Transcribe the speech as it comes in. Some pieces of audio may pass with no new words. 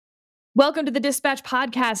Welcome to the Dispatch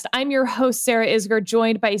Podcast. I'm your host, Sarah Isger,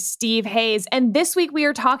 joined by Steve Hayes. And this week we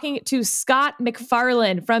are talking to Scott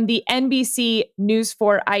McFarlane from the NBC News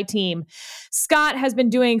 4 I-Team. Scott has been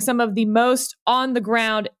doing some of the most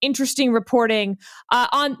on-the-ground, interesting reporting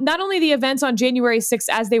on not only the events on January 6th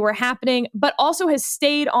as they were happening, but also has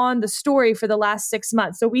stayed on the story for the last 6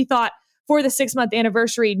 months. So we thought, for the 6-month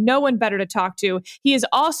anniversary, no one better to talk to. He is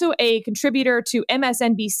also a contributor to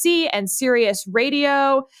MSNBC and Sirius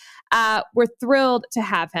Radio. We're thrilled to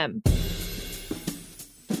have him.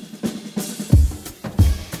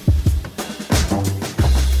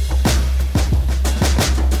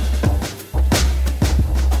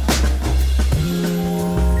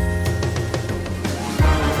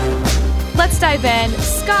 Let's dive in.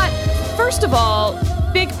 Scott, first of all,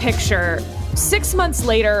 big picture. 6 months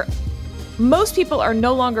later, most people are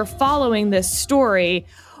no longer following this story.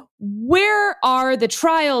 Where are the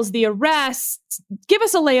trials, the arrests? Give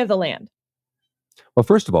us a lay of the land. Well,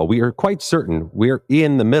 first of all, we are quite certain we're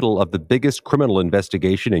in the middle of the biggest criminal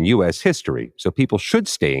investigation in U.S. history, so people should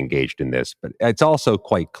stay engaged in this. But it's also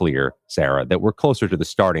quite clear, Sarah, that we're closer to the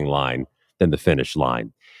starting line than the finish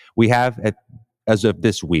line. We have, as of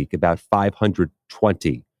this week, about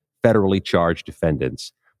 520 federally charged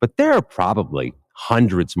defendants, but there are probably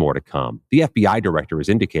hundreds more to come. The FBI director has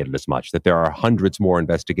indicated as much, that there are hundreds more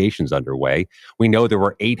investigations underway. We know there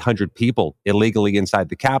were 800 people illegally inside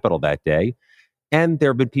the Capitol that day. And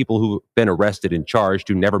there have been people who've been arrested and charged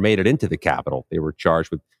who never made it into the Capitol. They were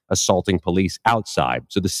charged with assaulting police outside.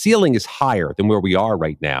 So the ceiling is higher than where we are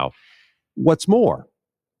right now. What's more,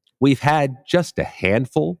 we've had just a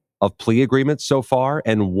handful of plea agreements so far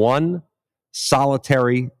and one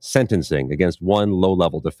solitary sentencing against one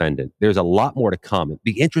low-level defendant. There's a lot more to come.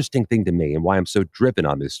 The interesting thing to me and why I'm so driven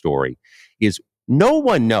on this story is no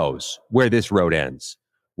one knows where this road ends,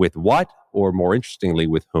 with what, or more interestingly,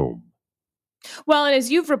 with whom. Well, and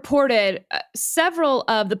as you've reported, several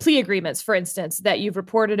of the plea agreements, for instance, that you've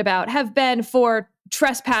reported about have been for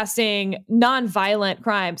trespassing, nonviolent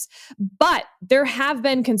crimes. But there have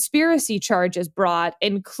been conspiracy charges brought,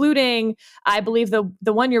 including, I believe the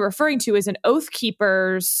one you're referring to is an Oath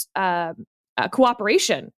Keepers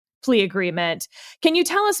cooperation plea agreement. Can you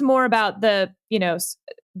tell us more about the,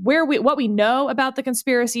 what we know about the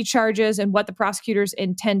conspiracy charges and what the prosecutors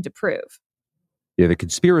intend to prove? Yeah, the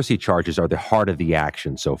conspiracy charges are the heart of the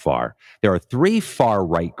action so far. There are 3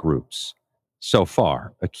 far-right groups so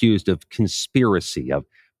far accused of conspiracy, of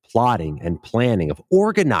plotting and planning, of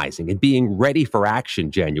organizing and being ready for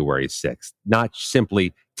action January 6th, not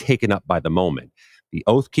simply taken up by the moment. The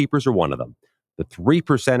Oath Keepers are one of them. The 3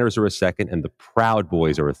 Percenters are a second, and the Proud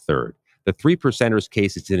Boys are a third. The 3 Percenters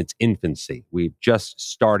case is in its infancy. We're just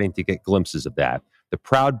starting to get glimpses of that. The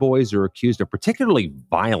Proud Boys are accused of particularly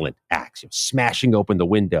violent acts, smashing open the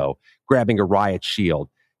window, grabbing a riot shield,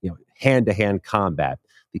 hand-to-hand combat.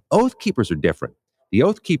 The Oath Keepers are different. The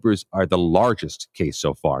Oath Keepers are the largest case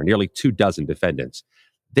so far, nearly 24 defendants.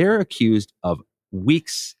 They're accused of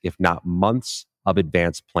weeks, if not months, of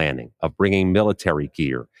advanced planning, of bringing military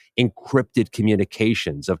gear, encrypted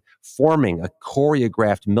communications, of forming a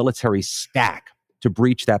choreographed military stack to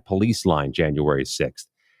breach that police line January 6th.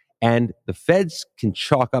 And the feds can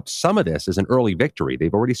chalk up some of this as an early victory.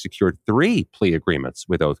 They've already secured 3 plea agreements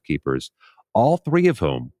with Oath Keepers, all 3 of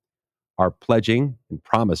whom are pledging and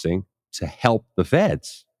promising to help the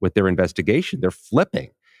feds with their investigation. They're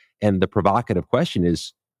flipping. And the provocative question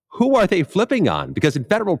is, who are they flipping on? Because in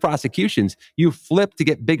federal prosecutions, you flip to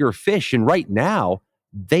get bigger fish. And right now,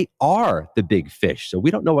 they are the big fish. So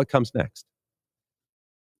we don't know what comes next.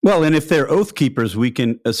 Well, and if they're Oath Keepers, we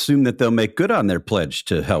can assume that they'll make good on their pledge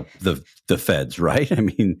to help the feds, right? I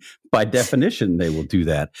mean, by definition, they will do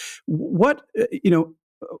that.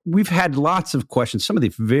 We've had lots of questions, some of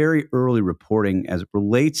the very early reporting as it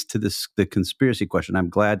relates to the conspiracy question. I'm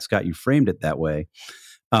glad, Scott, you framed it that way.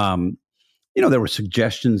 There were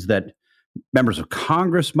suggestions that members of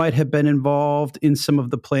Congress might have been involved in some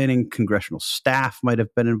of the planning. Congressional staff might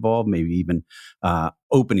have been involved, maybe even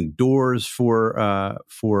opening doors for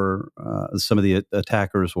some of the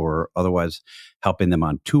attackers or otherwise helping them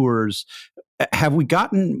on tours. Have we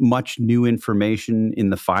gotten much new information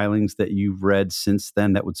in the filings that you've read since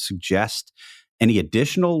then that would suggest any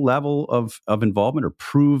additional level of involvement or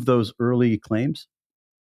prove those early claims?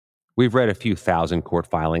 We've read a few thousand court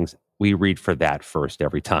filings. We read for that first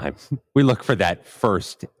every time. We look for that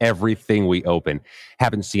first, everything we open.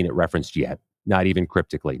 Haven't seen it referenced yet, not even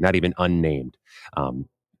cryptically, not even unnamed.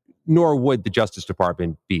 Nor would the Justice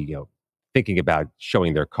Department be, thinking about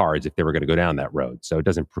showing their cards if they were going to go down that road. So it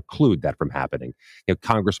doesn't preclude that from happening.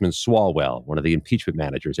 Congressman Swalwell, one of the impeachment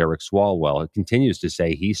managers, Eric Swalwell, continues to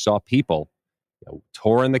say he saw people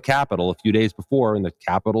touring the Capitol a few days before, and the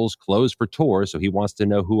Capitol's closed for tours. So he wants to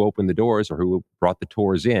know who opened the doors or who brought the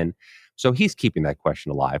tours in. So he's keeping that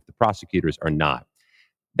question alive. The prosecutors are not.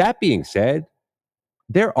 That being said,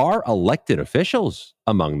 there are elected officials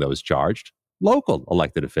among those charged, local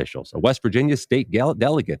elected officials, a West Virginia state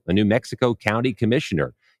delegate, a New Mexico county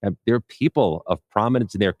commissioner. And there are people of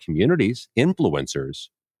prominence in their communities, influencers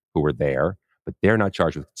who were there, but they're not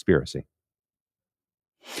charged with conspiracy.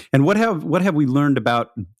 And what have we learned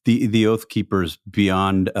about the Oath Keepers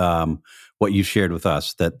beyond what you shared with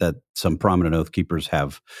us? That some prominent Oath Keepers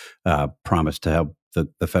have promised to help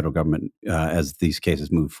the federal government as these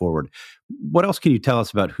cases move forward. What else can you tell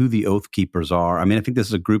us about who the Oath Keepers are? I mean, I think this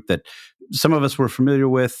is a group that some of us were familiar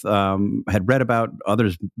with, had read about.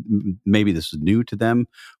 Others, maybe this is new to them.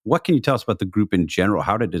 What can you tell us about the group in general?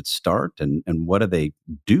 How did it start, and what do they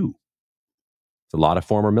do? A lot of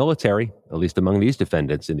former military, at least among these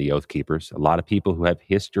defendants in the Oath Keepers, a lot of people who have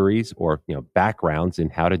histories or backgrounds in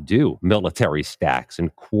how to do military stacks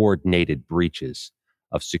and coordinated breaches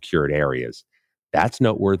of secured areas. That's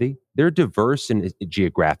noteworthy. They're diverse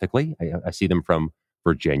geographically. I see them from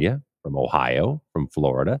Virginia, from Ohio, from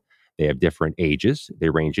Florida. They have different ages. They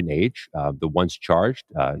range in age. The ones charged,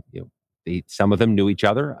 some of them knew each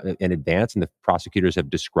other in advance, and the prosecutors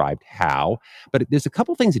have described how. But there's a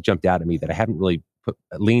couple things that jumped out at me that I hadn't really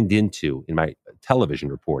leaned into in my television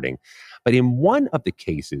reporting. But in one of the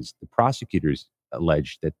cases, the prosecutors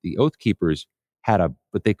alleged that the Oath Keepers had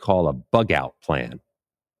what they call a bug-out plan,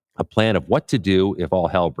 a plan of what to do if all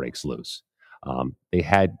hell breaks loose. They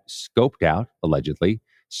had scoped out, allegedly,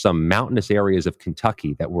 some mountainous areas of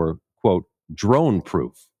Kentucky that were, quote,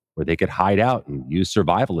 drone-proof, where they could hide out and use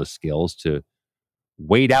survivalist skills to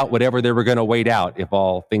wait out whatever they were going to wait out if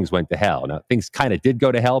all things went to hell. Now, things kind of did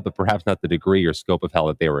go to hell, but perhaps not the degree or scope of hell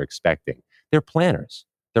that they were expecting. They're planners.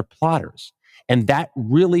 They're plotters. And that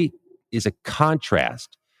really is a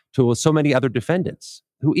contrast to so many other defendants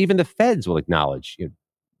who even the feds will acknowledge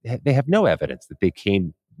they have no evidence that they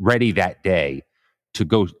came ready that day to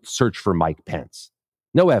go search for Mike Pence.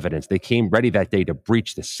 No evidence they came ready that day to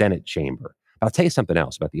breach the Senate chamber. I'll tell you something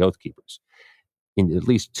else about the Oath Keepers. In at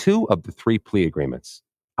least 2 of the 3 plea agreements,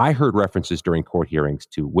 I heard references during court hearings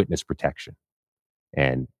to witness protection.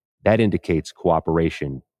 And that indicates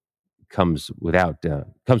cooperation comes with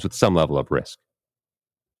some level of risk.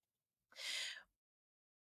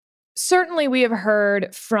 Certainly, we have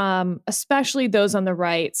heard from especially those on the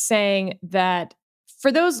right saying that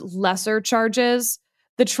for those lesser charges,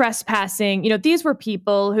 the trespassing, these were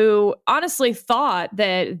people who honestly thought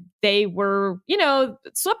that they were,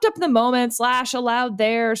 swept up in the moment, / allowed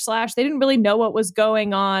there, / they didn't really know what was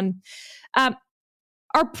going on.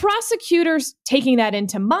 Are prosecutors taking that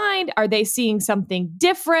into mind? Are they seeing something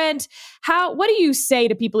different? What do you say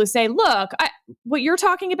to people who say, look, what you're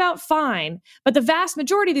talking about, fine, but the vast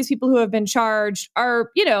majority of these people who have been charged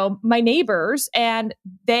are, my neighbors, and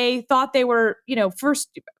they thought they were,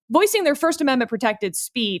 first voicing their First Amendment protected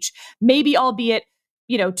speech, maybe albeit,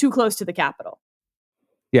 too close to the Capitol.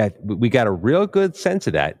 Yeah, we got a real good sense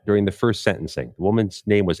of that during the first sentencing. The woman's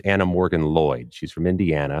name was Anna Morgan Lloyd. She's from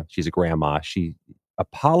Indiana. She's a grandma. She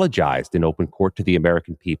apologized in open court to the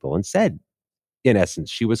American people and said, in essence,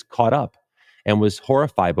 she was caught up and was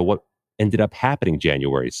horrified by what ended up happening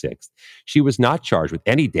January 6th. She was not charged with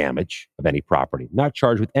any damage of any property, not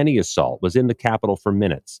charged with any assault, was in the Capitol for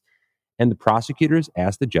minutes. And the prosecutors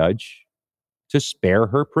asked the judge to spare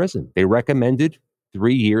her prison. They recommended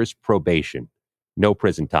 3 years probation, no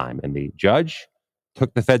prison time. And the judge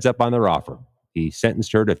took the feds up on their offer. He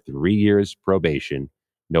sentenced her to 3 years probation,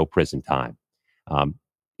 no prison time.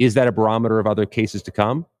 Is that a barometer of other cases to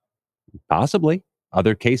come? Possibly.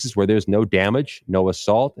 Other cases where there's no damage, no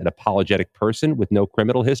assault, an apologetic person with no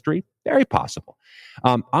criminal history? Very possible.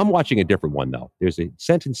 I'm watching a different one, though. There's a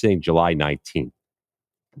sentencing July 19th.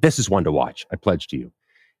 This is one to watch, I pledge to you.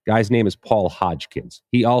 Guy's name is Paul Hodgkins.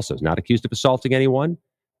 He also is not accused of assaulting anyone,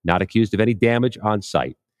 not accused of any damage on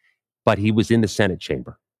site, but he was in the Senate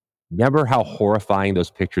chamber. Remember how horrifying those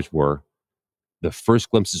pictures were? The first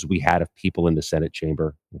glimpses we had of people in the Senate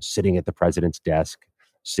chamber, sitting at the president's desk,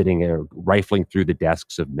 sitting there, rifling through the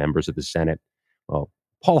desks of members of the Senate. Well,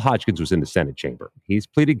 Paul Hodgkins was in the Senate chamber. He's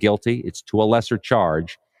pleaded guilty. It's to a lesser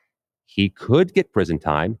charge. He could get prison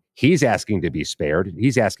time. He's asking to be spared.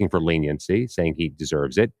 He's asking for leniency, saying he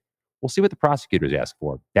deserves it. We'll see what the prosecutors ask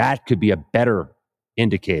for. That could be a better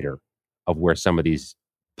indicator of where some of these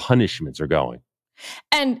punishments are going.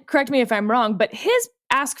 And correct me if I'm wrong, but his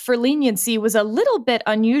ask for leniency was a little bit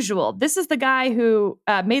unusual. This is the guy who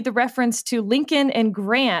made the reference to Lincoln and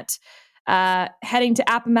Grant heading to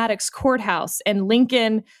Appomattox Courthouse, and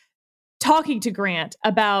Lincoln talking to Grant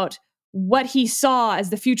about what he saw as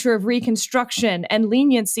the future of Reconstruction and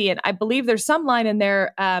leniency. And I believe there's some line in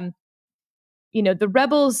there, the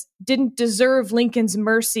rebels didn't deserve Lincoln's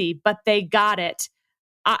mercy, but they got it.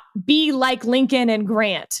 Be like Lincoln and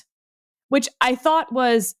Grant, which I thought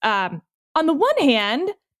was, on the one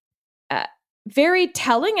hand, very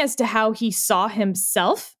telling as to how he saw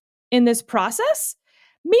himself in this process.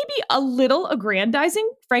 Maybe a little aggrandizing,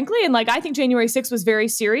 frankly. And I think January 6th was very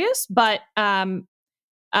serious, but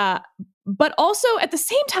also at the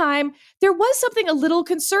same time, there was something a little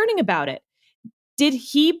concerning about it. Did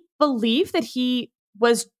he believe that he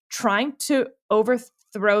was trying to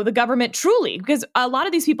overthrow the government truly? Because a lot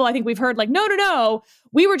of these people, I think we've heard no,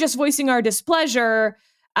 we were just voicing our displeasure.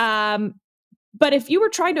 But if you were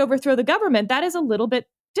trying to overthrow the government, that is a little bit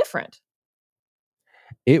different.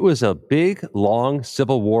 It was a big, long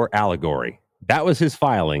Civil War allegory. That was his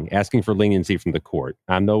filing, asking for leniency from the court.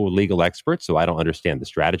 I'm no legal expert, so I don't understand the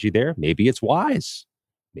strategy there. Maybe it's wise.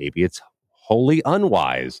 Maybe it's wholly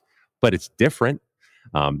unwise, but it's different.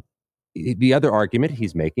 The other argument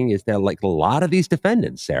he's making is that, like a lot of these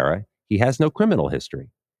defendants, Sarah, he has no criminal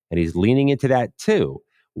history. And he's leaning into that too.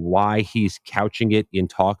 Why he's couching it in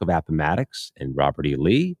talk of Appomattox and Robert E.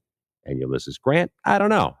 Lee and Ulysses Grant, I don't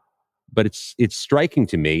know. But it's striking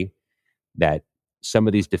to me that some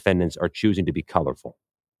of these defendants are choosing to be colorful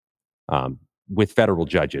with federal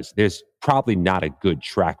judges. There's probably not a good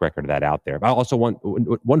track record of that out there. But I also want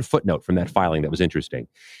one footnote from that filing that was interesting.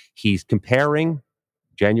 He's comparing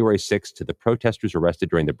January 6th to the protesters arrested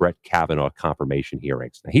during the Brett Kavanaugh confirmation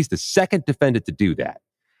hearings. Now, he's the second defendant to do that.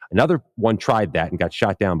 Another one tried that and got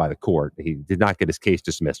shot down by the court. He did not get his case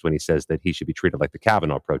dismissed when he says that he should be treated like the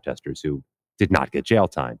Kavanaugh protesters who did not get jail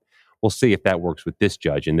time. We'll see if that works with this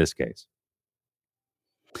judge in this case.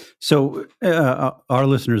 So our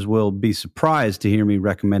listeners will be surprised to hear me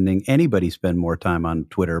recommending anybody spend more time on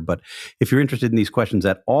Twitter. But if you're interested in these questions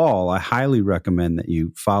at all, I highly recommend that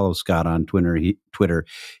you follow Scott on Twitter.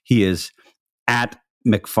 He is at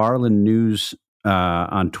McFarlane News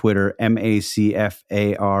on Twitter, MacFarlane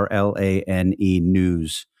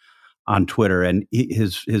News on Twitter, and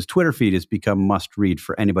his Twitter feed has become must read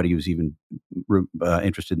for anybody who's even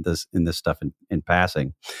interested in this stuff in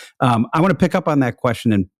passing. I want to pick up on that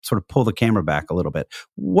question and sort of pull the camera back a little bit.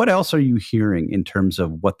 What else are you hearing in terms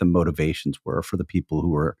of what the motivations were for the people who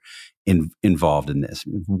were involved in this?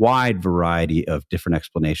 Wide variety of different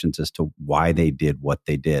explanations as to why they did what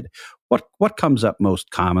they did. What comes up most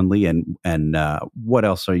commonly, and what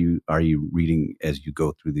else are you reading as you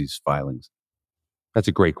go through these filings? That's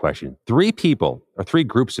a great question. Three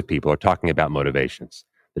groups of people are talking about motivations.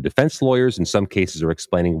 The defense lawyers, in some cases, are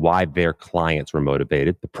explaining why their clients were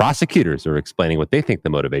motivated. The prosecutors are explaining what they think the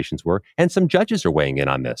motivations were. And some judges are weighing in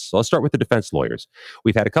on this. So let's start with the defense lawyers.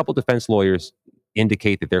 We've had a couple defense lawyers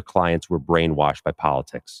indicate that their clients were brainwashed by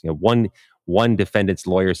politics. One defendant's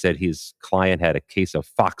lawyer said his client had a case of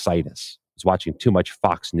foxitis, was watching too much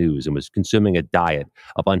Fox News and was consuming a diet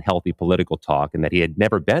of unhealthy political talk, and that he had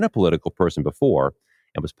never been a political person before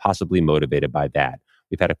and was possibly motivated by that.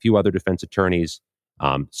 We've had a few other defense attorneys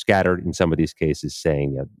scattered in some of these cases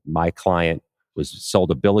saying, my client was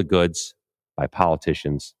sold a bill of goods by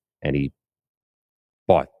politicians and he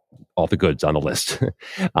bought all the goods on the list.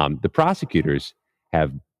 The prosecutors are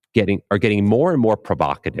getting more and more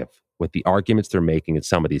provocative with the arguments they're making in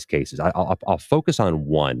some of these cases. I'll focus on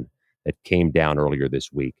one that came down earlier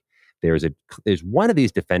this week. There's one of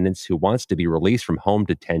these defendants who wants to be released from home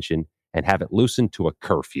detention and have it loosened to a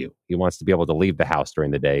curfew. He wants to be able to leave the house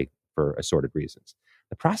during the day for assorted reasons.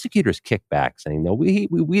 The prosecutors kick back saying, no, we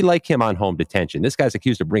like him on home detention. This guy's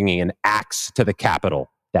accused of bringing an axe to the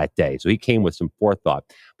Capitol that day. So he came with some forethought.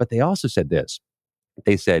 But they also said this.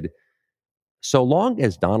 They said, so long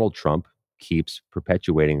as Donald Trump keeps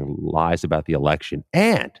perpetuating lies about the election,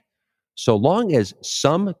 and so long as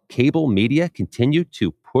some cable media continue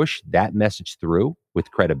to push that message through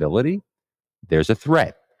with credibility, there's a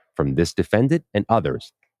threat from this defendant and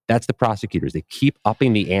others. That's the prosecutors. They keep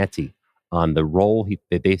upping the ante on the role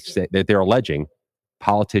that they're alleging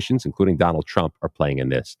politicians, including Donald Trump, are playing in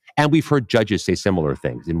this. And we've heard judges say similar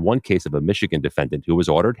things. In one case of a Michigan defendant who was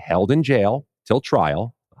held in jail till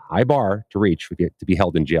trial, a high bar to reach to be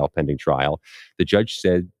held in jail pending trial, the judge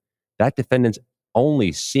said that defendant's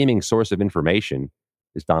only seeming source of information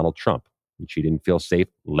is Donald Trump. And she didn't feel safe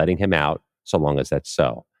letting him out so long as that's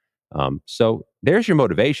so. So there's your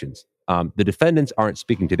motivations. The defendants aren't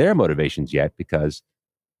speaking to their motivations yet because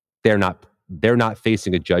they're not they're not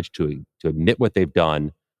facing a judge to admit what they've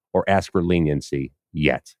done or ask for leniency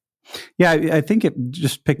yet. Yeah, I think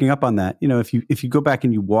just picking up on that, if you go back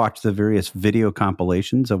and you watch the various video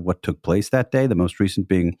compilations of what took place that day, the most recent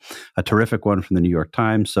being a terrific one from the New York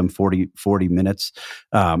Times, some 40 minutes,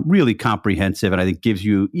 really comprehensive, and I think gives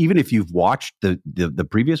you, even if you've watched the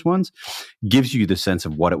previous ones, gives you the sense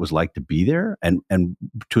of what it was like to be there, and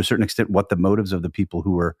to a certain extent what the motives of the people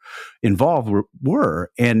who were involved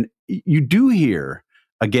were. And you do hear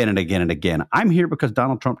again and again and again, I'm here because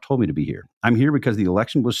Donald Trump told me to be here. I'm here because the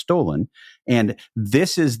election was stolen. And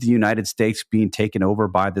this is the United States being taken over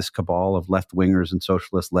by this cabal of left-wingers and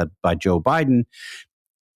socialists led by Joe Biden.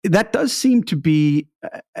 That does seem to be,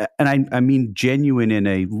 and I mean genuine in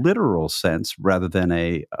a literal sense rather than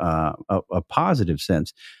a positive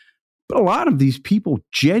sense. But a lot of these people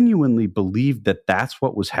genuinely believed that that's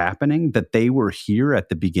what was happening, that they were here at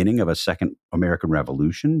the beginning of a second American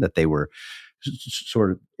Revolution, that they were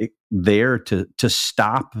sort of there to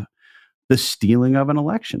stop the stealing of an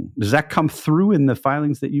election. Does that come through in the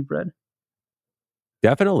filings that you've read?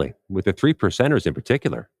 Definitely, with the 3%ers in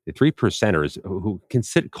particular. The 3%ers who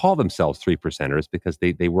call themselves 3%ers because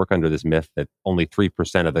they work under this myth that only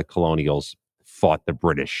 3% of the colonials fought the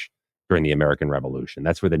British during the American Revolution.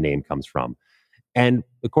 That's where the name comes from. And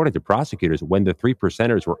according to prosecutors, when the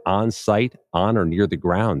 3%ers were on site, on or near the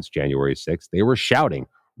grounds January 6th, they were shouting,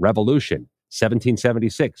 "Revolution,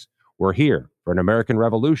 1776, we're here for an American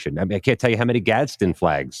revolution." I mean, I can't tell you how many Gadsden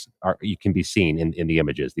flags you can be seen in the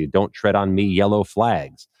images. The "Don't Tread on Me" yellow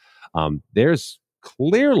flags. There's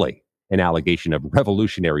clearly an allegation of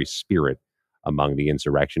revolutionary spirit among the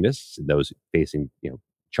insurrectionists, those facing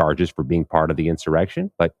charges for being part of the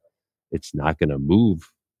insurrection. But it's not going to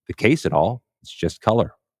move the case at all. It's just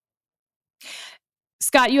color.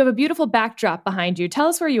 Scott, you have a beautiful backdrop behind you. Tell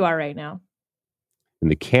us where you are right now. In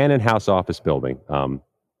the Cannon House office building,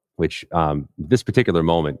 which this particular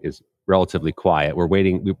moment is relatively quiet. We're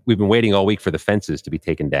waiting. We've been waiting all week for the fences to be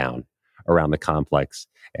taken down around the complex,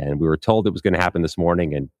 and we were told it was going to happen this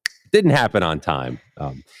morning, and it didn't happen on time.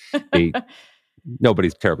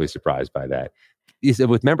 Nobody's terribly surprised by that.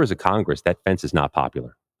 With members of Congress, that fence is not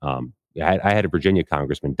popular. I had a Virginia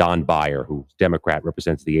congressman, Don Beyer, who's Democrat,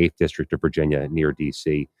 represents the 8th District of Virginia near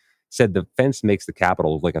D.C., said the fence makes the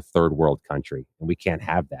Capitol look like a third world country, and we can't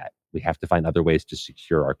have that. We have to find other ways to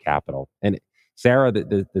secure our Capitol. And Sarah,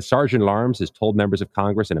 the Sergeant at Arms has told members of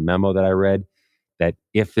Congress in a memo that I read that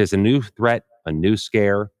if there's a new threat, a new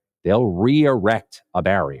scare, they'll re-erect a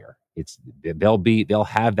barrier. They'll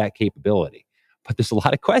have that capability. But there's a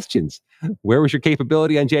lot of questions. Where was your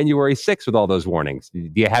capability on January 6th with all those warnings? Do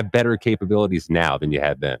you have better capabilities now than you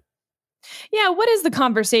had then? Yeah, what is the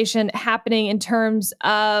conversation happening in terms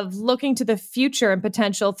of looking to the future and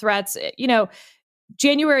potential threats?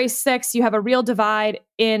 January 6th, you have a real divide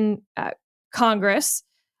in Congress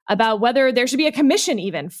about whether there should be a commission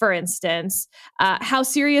even, for instance, how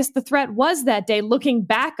serious the threat was that day, looking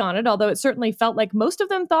back on it, although it certainly felt like most of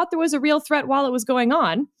them thought there was a real threat while it was going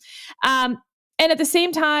on. And at the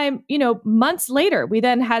same time, months later, we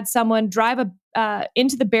then had someone drive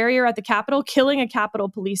into the barrier at the Capitol, killing a Capitol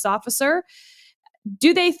police officer.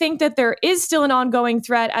 Do they think that there is still an ongoing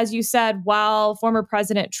threat, as you said, while former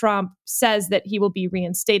President Trump says that he will be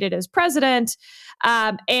reinstated as president?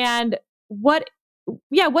 And what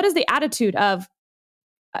is the attitude of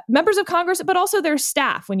members of Congress, but also their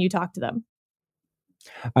staff when you talk to them?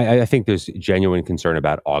 I think there's genuine concern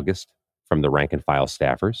about August from the rank and file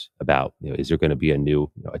staffers about, is there going to be a new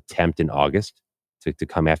attempt in August to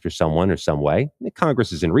come after someone or some way?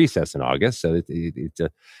 Congress is in recess in August, so it's a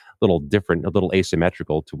little different, a little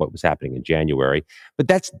asymmetrical to what was happening in January. But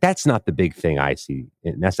that's not the big thing I see,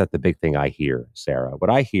 and that's not the big thing I hear, Sarah. What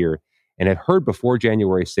I hear, and have heard before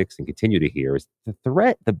January 6th and continue to hear, is the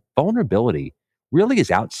threat, the vulnerability really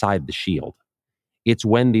is outside the shield. It's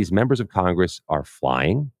when these members of Congress are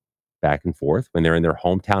flying back and forth, when they're in their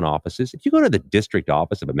hometown offices. If you go to the district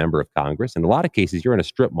office of a member of Congress, in a lot of cases, you're in a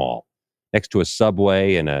strip mall next to a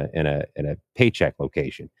Subway and a paycheck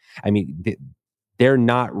location. I mean, they're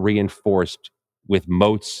not reinforced with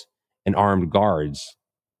moats and armed guards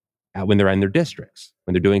when they're in their districts,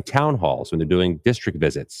 when they're doing town halls, when they're doing district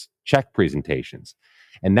visits, check presentations.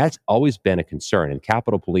 And that's always been a concern. And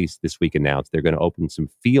Capitol Police this week announced they're going to open some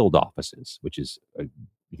field offices, which is a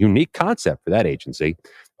unique concept for that agency,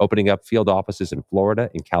 opening up field offices in Florida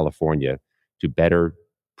and California to better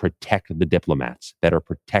protect the diplomats, better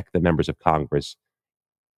protect the members of Congress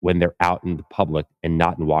when they're out in the public and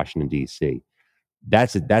not in Washington, D.C.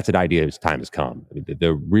 That's an idea whose time has come. I mean,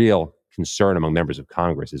 the real concern among members of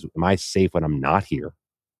Congress is, am I safe when I'm not here?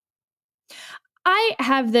 I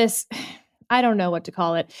have this I don't know what to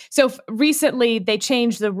call it. So recently they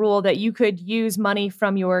changed the rule that you could use money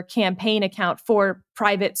from your campaign account for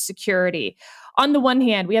private security. On the one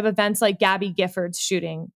hand, we have events like Gabby Gifford's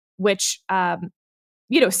shooting, which,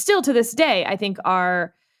 still to this day, I think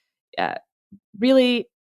are really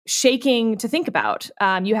shaking to think about.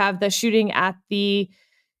 You have the shooting at the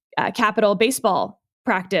Capitol baseball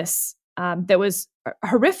practice that was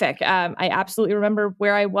horrific. I absolutely remember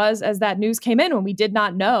where I was as that news came in when we did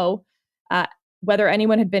not know whether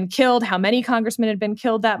anyone had been killed, how many congressmen had been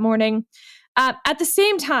killed that morning. At the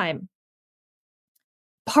same time,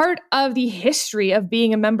 part of the history of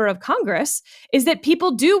being a member of Congress is that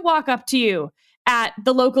people do walk up to you at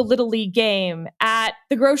the local Little League game, at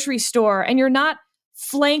the grocery store, and you're not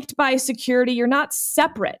flanked by security. You're not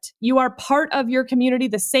separate. You are part of your community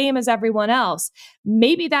the same as everyone else.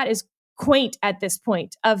 Maybe that is quaint at this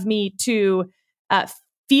point of me to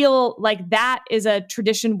feel like that is a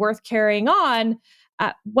tradition worth carrying on.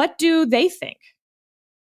 What do they think?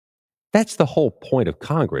 That's the whole point of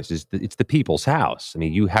Congress, it's the people's house. I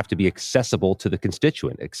mean, you have to be accessible to the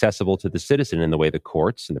constituent, accessible to the citizen in the way the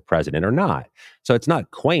courts and the president are not. So it's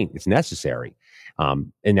not quaint, it's necessary.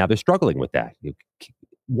 And now they're struggling with that.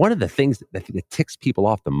 One of the things that ticks people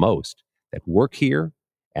off the most that work here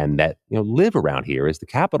and that live around here is the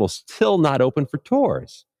Capitol's still not open for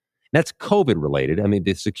tours. And that's COVID related. I mean,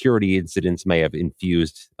 the security incidents may have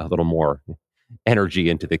infused a little more energy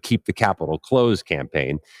into the Keep the Capitol Closed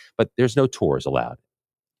campaign, but there's no tours allowed.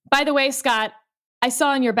 By the way, Scott, I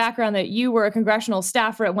saw in your background that you were a congressional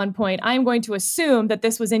staffer at one point. I'm going to assume that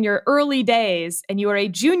this was in your early days and you were a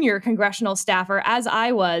junior congressional staffer, as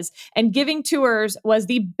I was, and giving tours was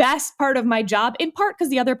the best part of my job, in part because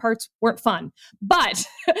the other parts weren't fun. But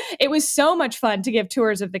it was so much fun to give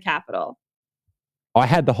tours of the Capitol. I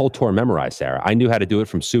had the whole tour memorized, Sarah. I knew how to do it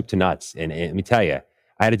from soup to nuts. And let me tell you,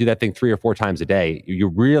 I had to do that thing 3 or 4 times a day. You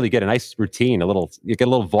really get a nice routine, you get a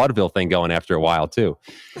little vaudeville thing going after a while too.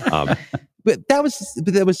 But that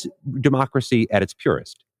was democracy at its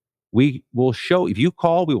purest. We will show, if you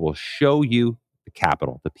call, we will show you the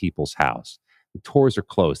Capitol, the people's house. The tours are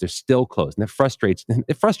closed. They're still closed. And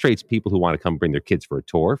it frustrates people who want to come bring their kids for a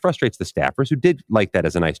tour. It frustrates the staffers who did like that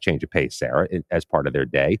as a nice change of pace, Sarah, as part of their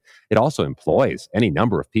day. It also employs any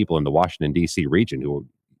number of people in the Washington, D.C. region who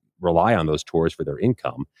rely on those tours for their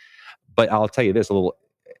income. But I'll tell you this, a little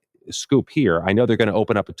scoop here. I know they're going to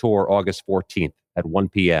open up a tour August 14th at 1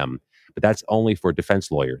 p.m., but that's only for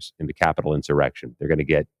defense lawyers in the Capitol insurrection. They're going to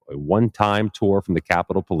get a one-time tour from the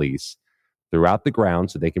Capitol Police throughout the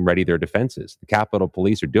grounds so they can ready their defenses. The Capitol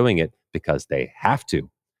Police are doing it because they have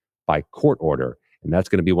to by court order, and that's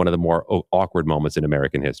going to be one of the more awkward moments in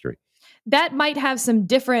American history. That might have some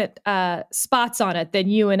different spots on it than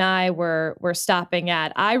you and I were stopping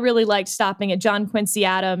at. I really liked stopping at John Quincy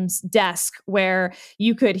Adams' desk, where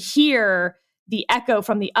you could hear the echo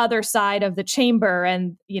from the other side of the chamber,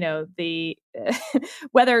 and the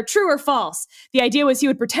whether true or false, the idea was he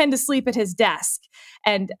would pretend to sleep at his desk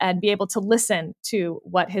and be able to listen to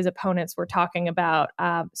what his opponents were talking about.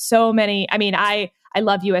 So many. I mean, I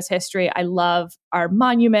love U.S. history. I love our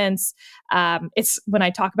monuments. It's when I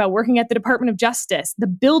talk about working at the Department of Justice, the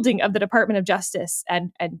building of the Department of Justice,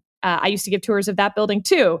 and I used to give tours of that building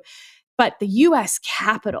too. But the U.S.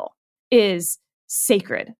 Capitol is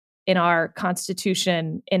sacred in our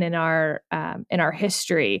Constitution and in our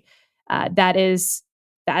history. That is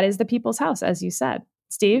the people's house, as you said,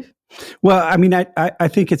 Steve. Well, I mean, I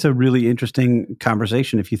think it's a really interesting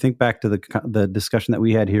conversation. If you think back to the discussion that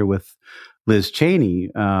we had here with Liz Cheney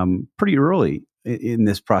pretty early in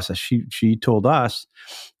this process, she told us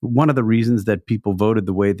one of the reasons that people voted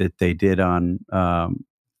the way that they did on the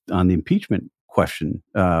impeachment question,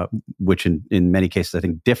 which in many cases I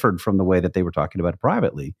think differed from the way that they were talking about it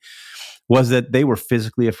privately, was that they were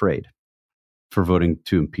physically afraid for voting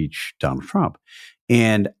to impeach Donald Trump.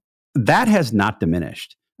 And that has not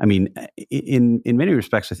diminished. I mean, in many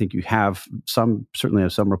respects, I think you have certainly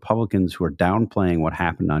have some Republicans who are downplaying what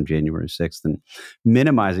happened on January 6th and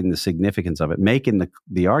minimizing the significance of it, making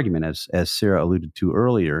the argument, as Sarah alluded to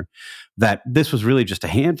earlier, that this was really just a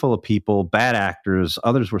handful of people, bad actors.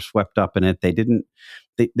 Others were swept up in it.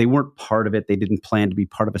 They weren't part of it. They didn't plan to be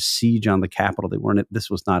part of a siege on the Capitol. This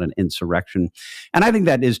was not an insurrection. And I think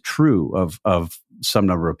that is true of some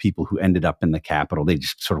number of people who ended up in the Capitol. They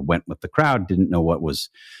just sort of went with the crowd, didn't know what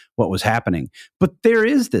was happening. But there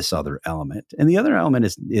is this other element. And the other element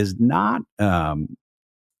is not,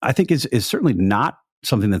 I think is certainly not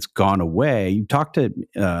something that's gone away. You talk to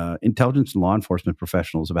intelligence and law enforcement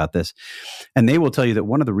professionals about this, and they will tell you that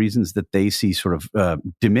one of the reasons that they see sort of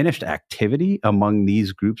diminished activity among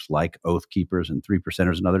these groups like Oath Keepers and Three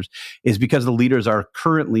Percenters and others is because the leaders are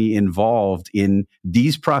currently involved in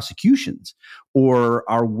these prosecutions or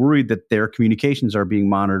are worried that their communications are being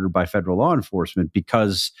monitored by federal law enforcement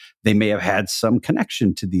because they may have had some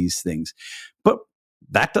connection to these things. But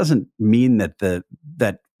that doesn't mean that the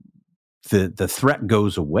threat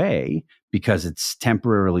goes away because it's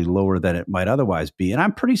temporarily lower than it might otherwise be. And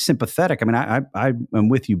I'm pretty sympathetic. I mean, I am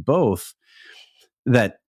with you both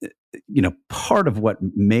that, part of what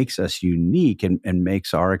makes us unique and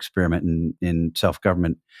makes our experiment in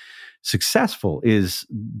self-government successful is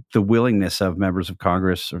the willingness of members of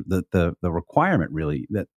Congress, or the requirement really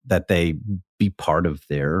that they be part of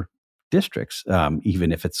their districts,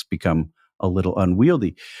 even if it's become a little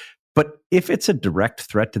unwieldy. But if it's a direct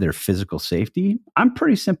threat to their physical safety, I'm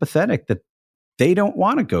pretty sympathetic that they don't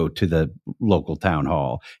want to go to the local town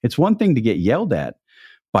hall. It's one thing to get yelled at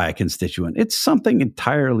by a constituent. It's something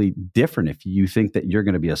entirely different if you think that you're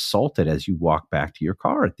going to be assaulted as you walk back to your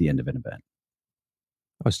car at the end of an event.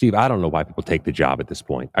 Oh, Steve, I don't know why people take the job at this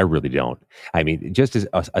point. I really don't. I mean, just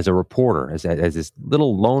as a reporter, as this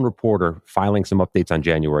little lone reporter filing some updates on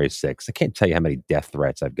January 6th, I can't tell you how many death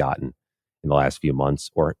threats I've gotten in the last few months,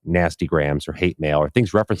 or nasty grams, or hate mail, or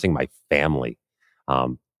things referencing my family.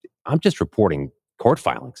 I'm just reporting court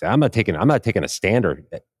filings. I'm not taking a stand or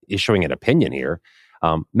issuing an opinion here.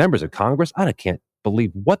 Members of Congress, I can't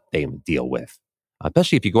believe what they deal with,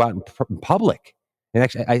 especially if you go out in public. And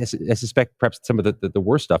actually, I suspect perhaps some of the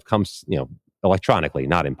worst stuff comes, electronically,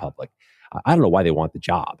 not in public. I don't know why they want the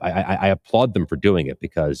job. I applaud them for doing it,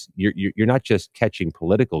 because you're not just catching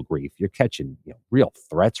political grief, you're catching real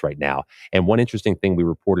threats right now. And one interesting thing we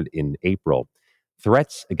reported in April: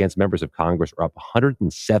 threats against members of Congress are up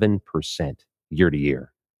 107% year to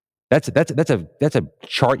year. That's a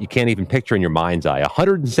chart you can't even picture in your mind's eye.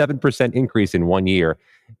 107% increase in 1 year.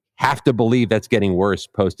 Have to believe that's getting worse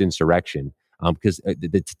post-insurrection, because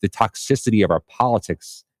the toxicity of our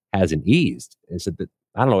politics hasn't eased. And so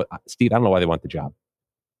I don't know, Steve, I don't know why they want the job.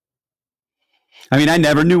 I mean, I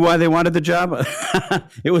never knew why they wanted the job.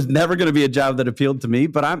 It was never going to be a job that appealed to me,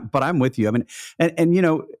 but I'm with you. I mean,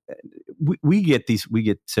 and we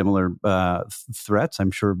get similar threats.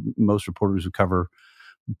 I'm sure most reporters who cover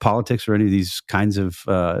politics or any of these kinds of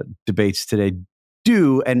debates today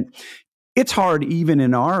do. And it's hard, even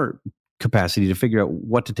in our capacity, to figure out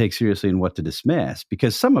what to take seriously and what to dismiss,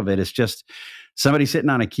 because some of it is just somebody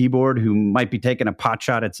sitting on a keyboard who might be taking a pot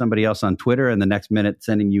shot at somebody else on Twitter, and the next minute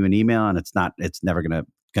sending you an email, and it's never going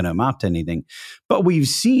to amount to anything. But we've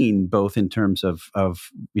seen, both in terms of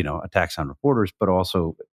attacks on reporters, but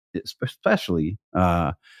also especially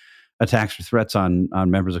attacks or threats on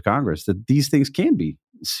members of Congress, that these things can be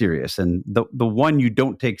serious. And the one you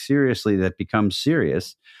don't take seriously that becomes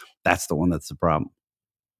serious, that's the one that's the problem.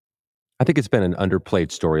 I think it's been an underplayed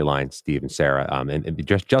storyline, Steve and Sarah, and the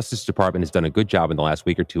Justice Department has done a good job in the last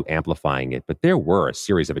week or two amplifying it. But there were a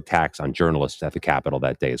series of attacks on journalists at the Capitol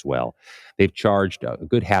that day as well. They've charged a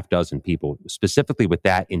good half dozen people specifically with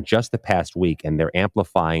that in just the past week, and they're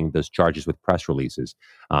amplifying those charges with press releases.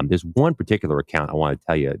 There's one particular account I want to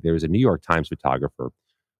tell you. There was a New York Times photographer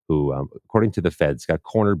who, according to the feds, got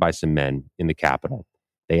cornered by some men in the Capitol.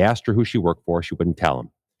 They asked her who she worked for. She wouldn't tell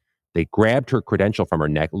them. They grabbed her credential from her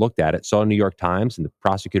neck, looked at it, saw New York Times, and the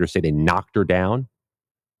prosecutors say they knocked her down,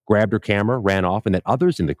 grabbed her camera, ran off, and then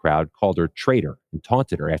others in the crowd called her traitor and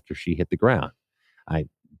taunted her after she hit the ground.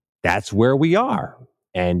 That's where we are.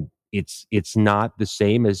 And it's not the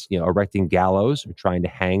same as erecting gallows or trying to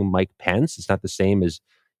hang Mike Pence. It's not the same as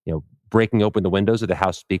breaking open the windows of the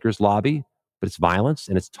House Speaker's lobby, but it's violence,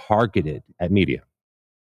 and it's targeted at media.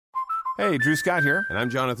 Hey, Drew Scott here, and I'm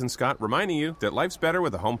Jonathan Scott, reminding you that life's better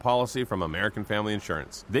with a home policy from American Family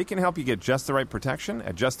Insurance. They can help you get just the right protection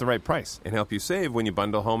at just the right price and help you save when you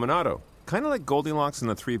bundle home and auto. Kind of like Goldilocks and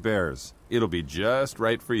the Three Bears. It'll be just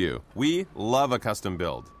right for you. We love a custom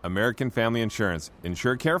build. American Family Insurance.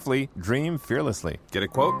 Insure carefully, dream fearlessly. Get a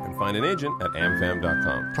quote and find an agent at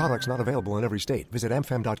amfam.com. Products not available in every state. Visit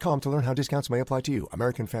amfam.com to learn how discounts may apply to you.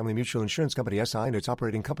 American Family Mutual Insurance Company, SI, and its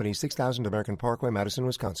operating company, 6000 American Parkway, Madison,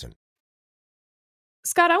 Wisconsin.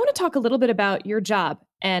 Scott, I want to talk a little bit about your job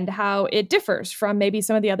and how it differs from maybe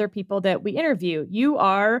some of the other people that we interview. You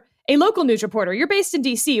are a local news reporter. You're based in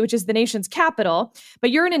D.C., which is the nation's capital, but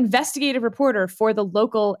you're an investigative reporter for the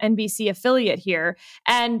local NBC affiliate here.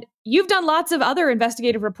 And you've done lots of other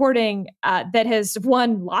investigative reporting that has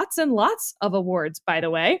won lots and lots of awards, by the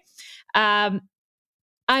way. I'm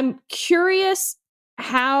curious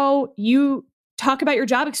how you talk about your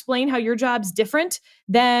job, explain how your job's different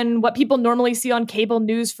than what people normally see on cable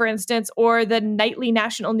news, for instance, or the nightly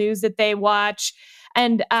national news that they watch,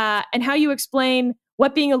 and how you explain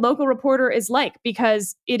what being a local reporter is like,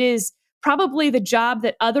 because it is probably the job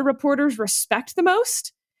that other reporters respect the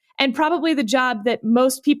most, and probably the job that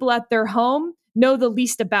most people at their home know the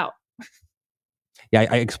least about. Yeah,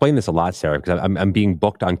 I explain this a lot, Sarah, because I'm being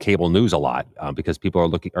booked on cable news a lot because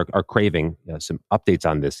people are craving some updates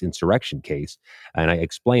on this insurrection case, and I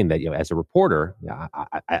explain that as a reporter,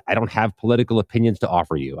 I don't have political opinions to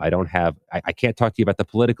offer you. I can't talk to you about the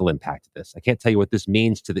political impact of this. I can't tell you what this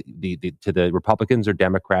means to the Republicans or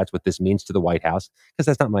Democrats, what this means to the White House, because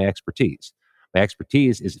that's not my expertise. My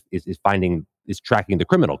expertise is tracking the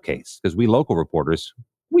criminal case, because we local reporters,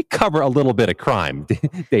 we cover a little bit of crime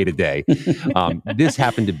day to day. This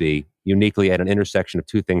happened to be uniquely at an intersection of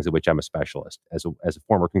two things in which I'm a specialist. As a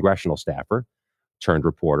former congressional staffer turned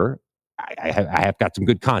reporter, I have got some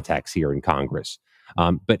good contacts here in Congress.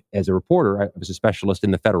 But as a reporter, I was a specialist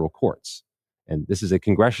in the federal courts. And this is a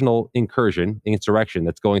congressional insurrection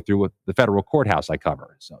that's going through the federal courthouse I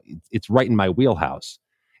cover. So it's right in my wheelhouse.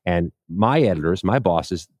 And my editors, my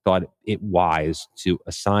bosses, thought it wise to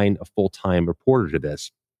assign a full-time reporter to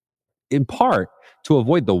this, in part to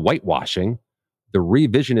avoid the whitewashing, the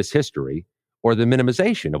revisionist history, or the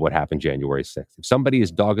minimization of what happened January 6th. If somebody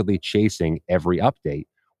is doggedly chasing every update,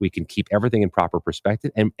 we can keep everything in proper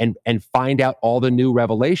perspective and find out all the new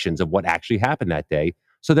revelations of what actually happened that day,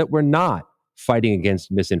 so that we're not fighting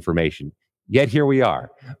against misinformation. Yet here we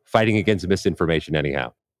are, fighting against misinformation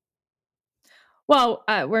anyhow. Well,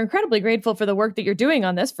 we're incredibly grateful for the work that you're doing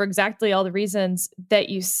on this for exactly all the reasons that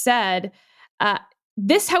you said.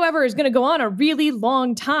 This, however, is going to go on a really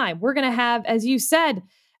long time. We're going to have, as you said,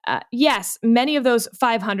 yes, many of those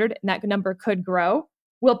 500, and that number could grow,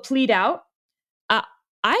 will plead out.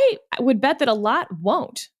 I would bet that a lot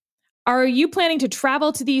won't. Are you planning to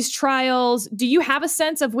travel to these trials? Do you have a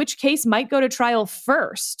sense of which case might go to trial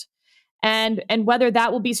first, and whether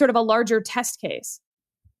that will be sort of a larger test case?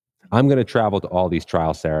 I'm going to travel to all these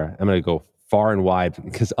trials, Sarah. I'm going to go far and wide,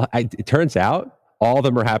 because it turns out all of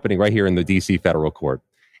them are happening right here in the D.C. federal court.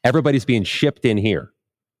 Everybody's being shipped in here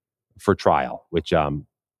for trial, which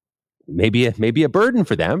may be a burden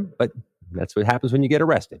for them, but that's what happens when you get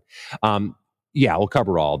arrested. Yeah, we'll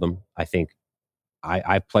cover all of them. I think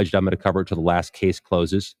I've pledged I'm going to cover it till the last case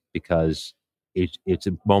closes, because it's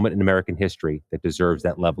a moment in American history that deserves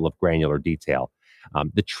that level of granular detail.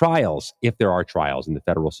 The trials, if there are trials in the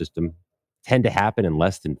federal system, tend to happen in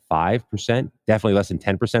less than 5%, definitely less than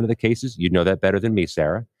 10% of the cases. You know that better than me,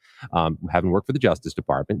 Sarah. Having worked for the Justice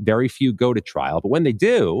Department, very few go to trial, but when they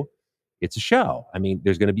do, it's a show. I mean,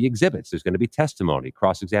 there's going to be exhibits, there's going to be testimony,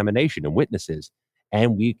 cross-examination, and witnesses,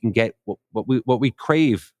 and we can get what we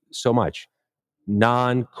crave so much: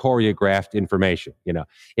 non-choreographed information.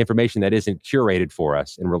 Information that isn't curated for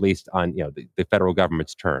us and released on the federal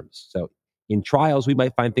government's terms. So in trials, we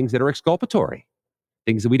might find things that are exculpatory,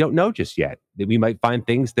 things that we don't know just yet, that we might find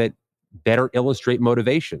things that better illustrate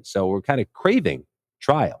motivation. So we're kind of craving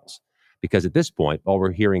trials, because at this point, all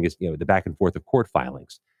we're hearing is the back and forth of court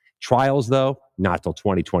filings. Trials, though, not till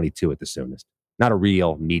 2022 at the soonest. Not a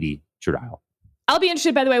real meaty trial. I'll be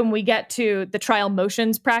interested, by the way, when we get to the trial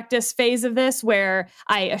motions practice phase of this, where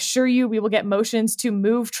I assure you we will get motions to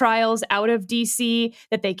move trials out of D.C.,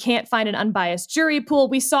 that they can't find an unbiased jury pool.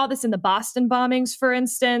 We saw this in the Boston bombings, for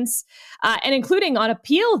instance, and including on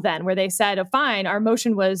appeal then, where they said, oh, fine, our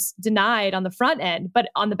motion was denied on the front end, but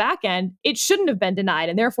on the back end, it shouldn't have been denied,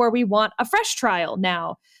 and therefore we want a fresh trial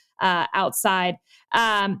now outside.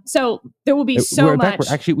 So there will be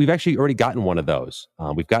much. We've actually already gotten one of those.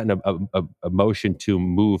 We've gotten a motion to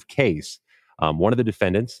move case. One of the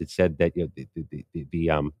defendants, it said that the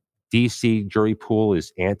DC jury pool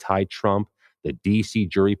is anti-Trump. The DC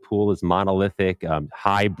jury pool is monolithic.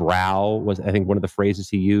 Highbrow was, I think, one of the phrases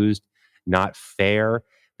he used. Not fair.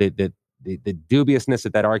 The dubiousness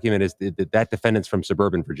of that argument is that defendant's from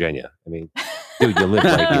suburban Virginia. I mean, dude, you live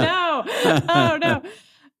right here. Oh no.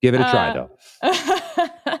 Give it a try, though.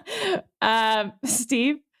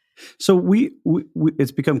 Steve? So we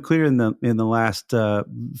it's become clear in the last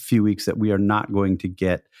few weeks that we are not going to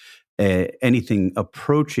get anything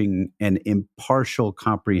approaching an impartial,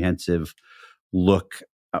 comprehensive look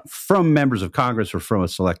from members of Congress or from a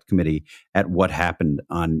select committee at what happened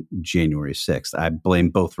on January 6th. I blame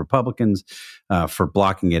both Republicans for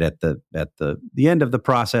blocking it at the end of the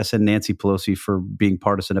process, and Nancy Pelosi for being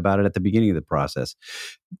partisan about it at the beginning of the process.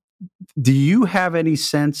 Do you have any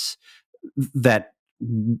sense that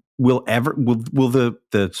will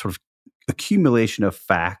the sort of accumulation of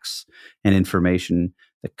facts and information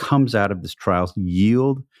that comes out of this trial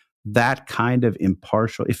yield that kind of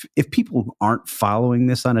impartial, if people aren't following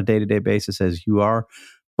this on a day-to-day basis as you are,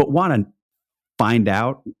 but want to find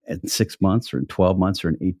out in 6 months or in 12 months or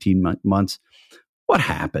in 18 months, what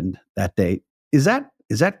happened that day? Is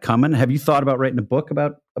that coming? Have you thought about writing a book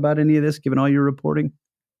about any of this, given all your reporting?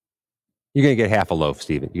 You're going to get half a loaf,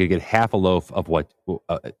 Stephen. You're going to get half a loaf of what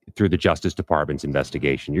through the Justice Department's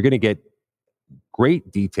investigation. You're going to get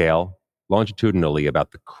great detail longitudinally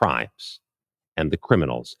about the crimes and the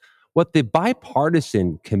criminals. What the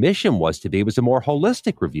bipartisan commission was to be was a more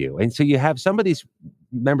holistic review. And so you have some of these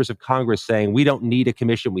members of Congress saying, we don't need a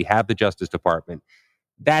commission, we have the Justice Department.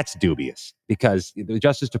 That's dubious, because the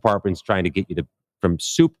Justice Department's trying to get you from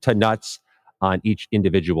soup to nuts on each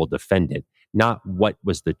individual defendant, not what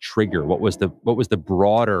was the trigger, what was the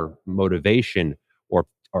broader motivation or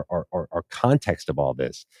context of all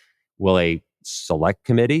this. Will a select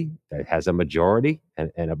committee that has a majority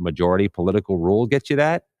and a majority political rule get you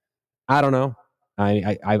that? I don't know.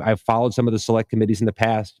 I've followed some of the select committees in the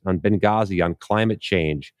past on Benghazi, on climate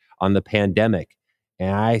change, on the pandemic,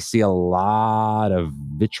 and I see a lot of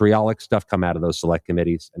vitriolic stuff come out of those select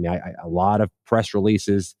committees. I mean, a lot of press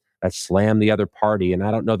releases that slam the other party, and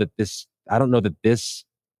I don't know that this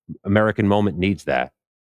American moment needs that.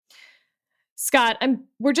 Scott,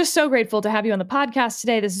 we're just so grateful to have you on the podcast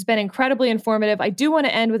today. This has been incredibly informative. I do want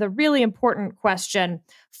to end with a really important question.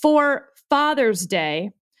 For Father's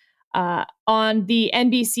Day, on the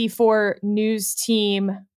NBC4 News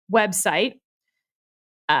Team website,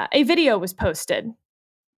 a video was posted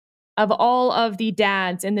of all of the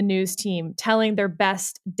dads in the news team telling their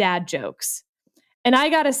best dad jokes. And I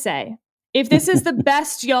gotta say, if this is the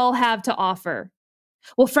best y'all have to offer,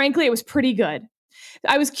 well, frankly, it was pretty good.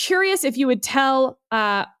 I was curious if you would tell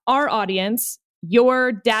our audience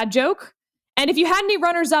your dad joke. And if you had any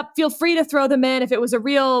runners up, feel free to throw them in if it was a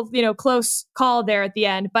real, close call there at the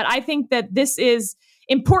end. But I think that this is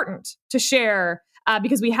important to share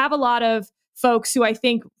because we have a lot of folks who I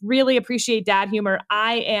think really appreciate dad humor.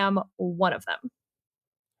 I am one of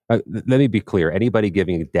them. Let me be clear. Anybody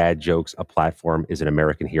giving dad jokes a platform is an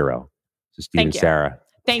American hero. So Steve and Sarah,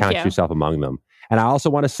 count yourself among them. And I also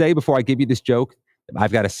want to say, before I give you this joke,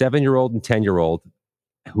 I've got a 7-year-old and 10-year-old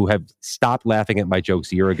who have stopped laughing at my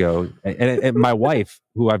jokes a year ago. And my wife,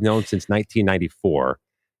 who I've known since 1994,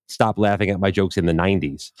 stopped laughing at my jokes in the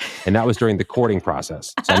 90s. And that was during the courting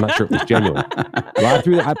process. So I'm not sure it was genuine. Well,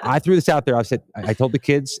 I threw this out there. I said, I told the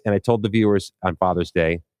kids and I told the viewers on Father's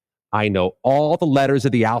Day, I know all the letters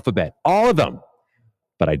of the alphabet, all of them,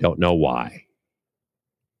 but I don't know why.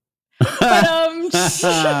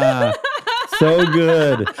 So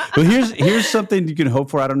good. Well, here's something you can hope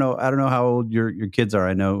for. I don't know how old your kids are.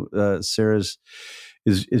 I know Sarah's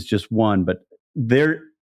is just one, but there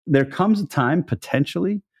comes a time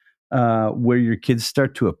potentially where your kids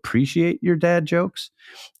start to appreciate your dad jokes.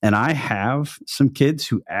 And I have some kids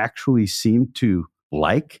who actually seem to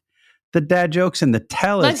like the dad jokes, and the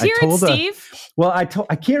tell is, let's hear it, Steve. I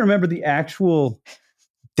can't remember the actual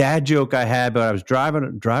dad joke I had, but I was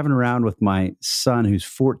driving around with my son who's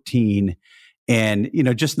 14. And,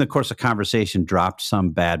 just in the course of conversation, dropped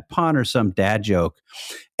some bad pun or some dad joke.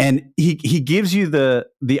 And he gives you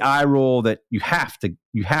the eye roll that you have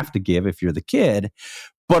to give if you're the kid,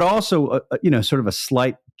 but also, sort of a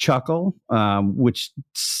slight chuckle, which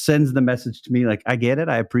sends the message to me like, I get it.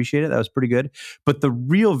 I appreciate it. That was pretty good. But the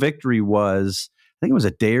real victory was, I think it was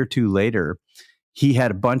a day or two later, he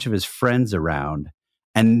had a bunch of his friends around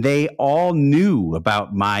and they all knew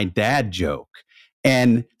about my dad joke.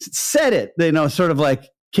 And said it, sort of like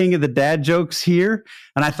king of the dad jokes here.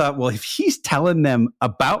 And I thought, well, if he's telling them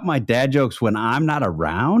about my dad jokes when I'm not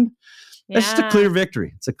around, that's just a clear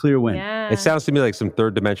victory. It's a clear win. Yeah. It sounds to me like some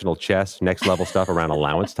third dimensional chess, next level stuff around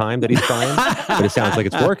allowance time that he's trying, but it sounds like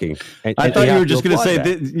it's working. I thought you were just going to say,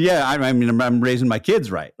 I'm raising my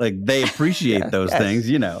kids right. Like they appreciate those things,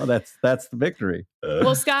 that's the victory.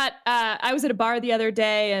 Well, Scott, I was at a bar the other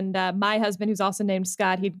day and my husband, who's also named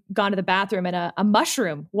Scott, he'd gone to the bathroom and a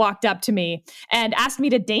mushroom walked up to me and asked me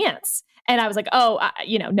to dance. And I was like, no,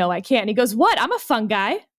 I can't. And he goes, what? I'm a fun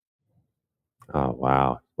guy. Oh,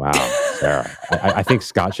 wow. Sarah, I think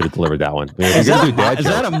Scott should have delivered that one. Is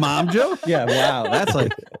that a mom joke? Yeah, wow. That's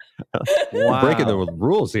like, wow. Breaking the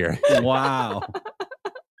rules here. Wow.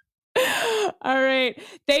 All right.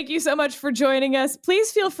 Thank you so much for joining us.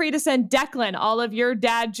 Please feel free to send Declan all of your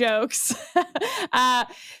dad jokes.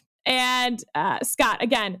 And Scott,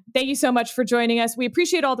 again, thank you so much for joining us. We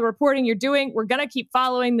appreciate all the reporting you're doing. We're going to keep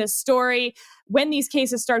following this story. When these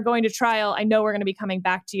cases start going to trial, I know we're going to be coming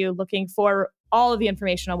back to you looking for all of the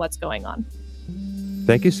information on what's going on.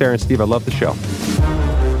 Thank you, Sarah and Steve. I love the show.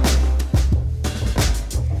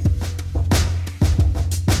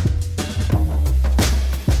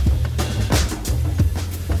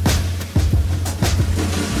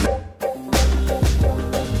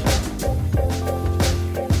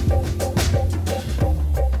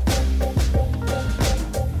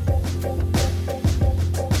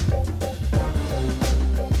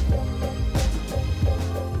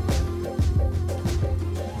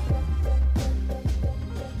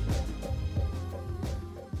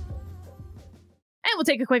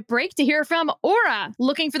 we'll take a quick break to hear from Aura.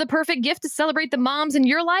 Looking for the perfect gift to celebrate the moms in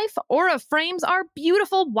your life? Aura frames are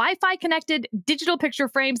beautiful Wi-Fi connected digital picture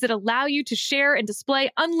frames that allow you to share and display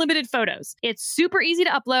unlimited photos. It's super easy to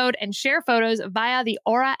upload and share photos via the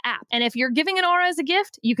Aura app. And if you're giving an Aura as a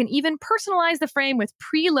gift, you can even personalize the frame with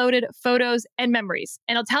preloaded photos and memories.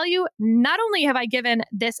 And I'll tell you, not only have I given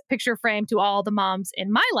this picture frame to all the moms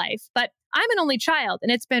in my life, but I'm an only child, and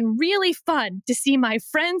it's been really fun to see my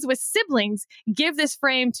friends with siblings give this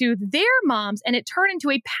frame to their moms, and it turned into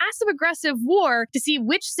a passive-aggressive war to see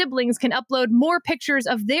which siblings can upload more pictures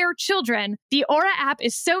of their children. The Aura app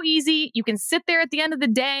is so easy. You can sit there at the end of the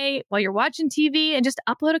day while you're watching TV and just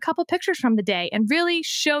upload a couple pictures from the day and really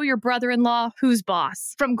show your brother-in-law who's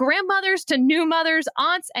boss. From grandmothers to new mothers,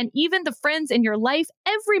 aunts, and even the friends in your life,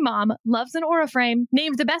 every mom loves an Aura frame.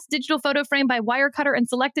 Named the best digital photo frame by Wirecutter and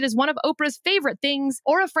selected as one of Oprah's favorite things,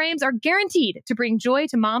 Aura frames are guaranteed to bring joy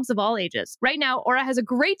to moms of all ages. Right now, Aura has a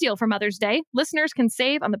great deal for Mother's Day. Listeners can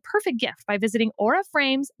save on the perfect gift by visiting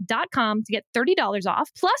auraframes.com to get $30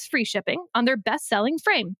 off, plus free shipping on their best-selling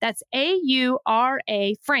frame. That's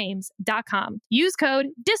AURA frames.com. Use code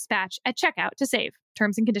DISPATCH at checkout to save.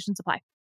 Terms and conditions apply.